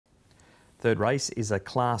Third race is a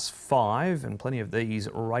Class 5, and plenty of these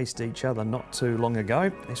raced each other not too long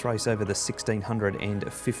ago. This race over the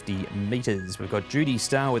 1,650 metres. We've got Judy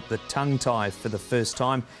Starr with the tongue tie for the first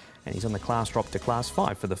time, and he's on the class drop to Class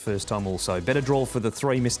 5 for the first time also. Better draw for the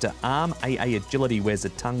 3, Mr. Arm. AA Agility wears a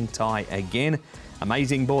tongue tie again.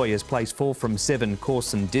 Amazing Boy has placed 4 from 7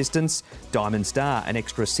 course and distance. Diamond Star an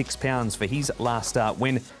extra £6 for his last start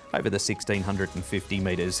win over the 1,650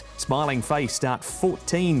 metres. Smiling Face start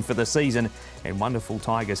 14 for the season, and Wonderful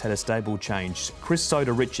Tigers had a stable change. Chris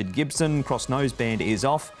Soda, Richard Gibson, cross noseband is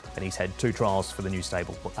off, and he's had 2 trials for the new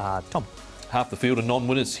stable. Tom. Half the field are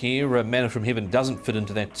non-winners here. Manna from Heaven doesn't fit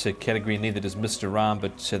into that category, neither does Mr. Arm,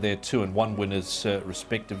 but they're 2 and 1 winners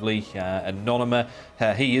respectively. Anonyma,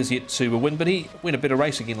 he is yet to win, but he won a better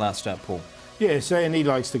race again last start, Paul. Yeah, so, and he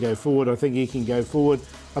likes to go forward. I think he can go forward.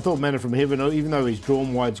 I thought Manna from Heaven, even though he's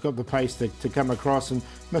drawn wide, he's got the pace to come across, and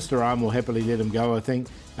Mr. Arm will happily let him go, I think.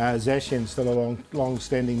 Zashan's still a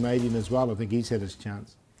long-standing maiden as well. I think he's had his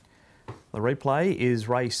chance. The replay is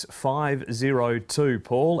race 502,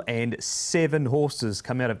 Paul, and 7 horses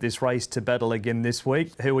come out of this race to battle again this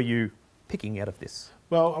week. Who are you picking out of this?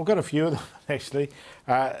 Well, I've got a few of them, actually.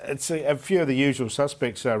 It's a few of the usual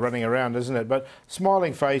suspects running around, isn't it? But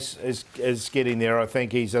Smiling Face is getting there, I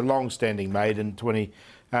think. He's a long-standing maiden,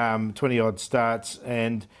 20-odd starts.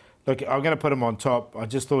 And, look, I'm going to put him on top. I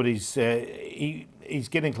just thought he's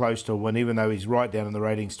getting close to a win, even though he's right down in the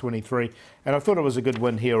ratings, 23. And I thought it was a good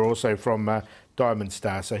win here also from Diamond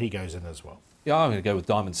Star, so he goes in as well. Yeah, I'm going to go with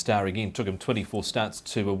Diamond Star again. Took him 24 starts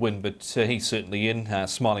to a win, but he's certainly in.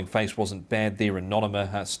 Smiling Face wasn't bad there.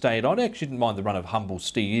 Anonyma stayed. I actually didn't mind the run of Humble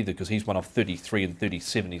Steed either, because he's one off 33 and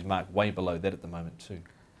 37. He's marked way below that at the moment too.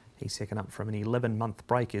 He's second up from an 11-month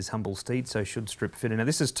break is Humble Steed, so should strip fit in. Now,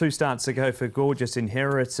 this is 2 starts ago for Gorgeous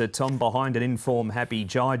Inheritor. Tom behind an in-form Happy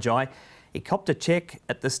Jai Jai. He copped a check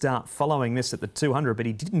at the start following this at the 200, but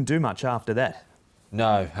he didn't do much after that.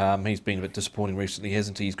 No, he's been a bit disappointing recently,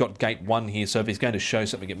 hasn't he? He's got gate 1 here, so if he's going to show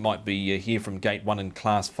something, it might be here from gate 1 in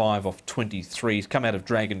Class 5 off 23. He's come out of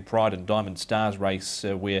Dragon Pride and Diamond Stars race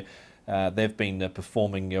where they've been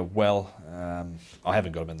performing well. I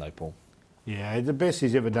haven't got him in though, Paul. Yeah, the best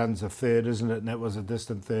he's ever done is a 3rd, isn't it? And that was a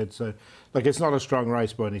distant 3rd. So, look, it's not a strong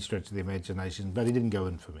race by any stretch of the imagination, but he didn't go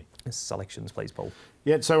in for me. Selections, please, Paul.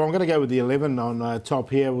 Yeah, so I'm going to go with the 11 on top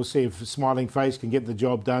here. We'll see if Smiling Face can get the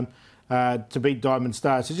job done to beat Diamond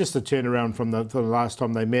Star. So just a turnaround from the last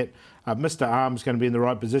time they met. Mr. Arm's going to be in the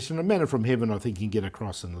right position. And Manna from Heaven, I think, can get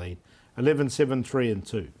across and lead. 11, 7, 3 and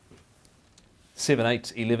 2. 7,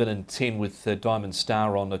 8, 11 and 10 with Diamond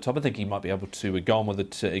Star on the top. I think he might be able to go on with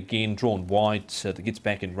it again. Drawn wide, gets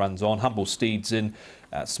back and runs on. Humble Steed's in.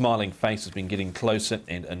 Smiling Face has been getting closer,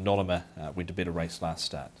 and Anonyma went a better race last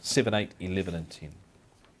start. 7, 8, 11 and 10.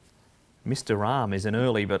 Mr. Arm is an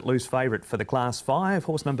early but loose favourite for the Class 5.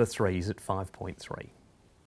 Horse number 3 is at 5.3.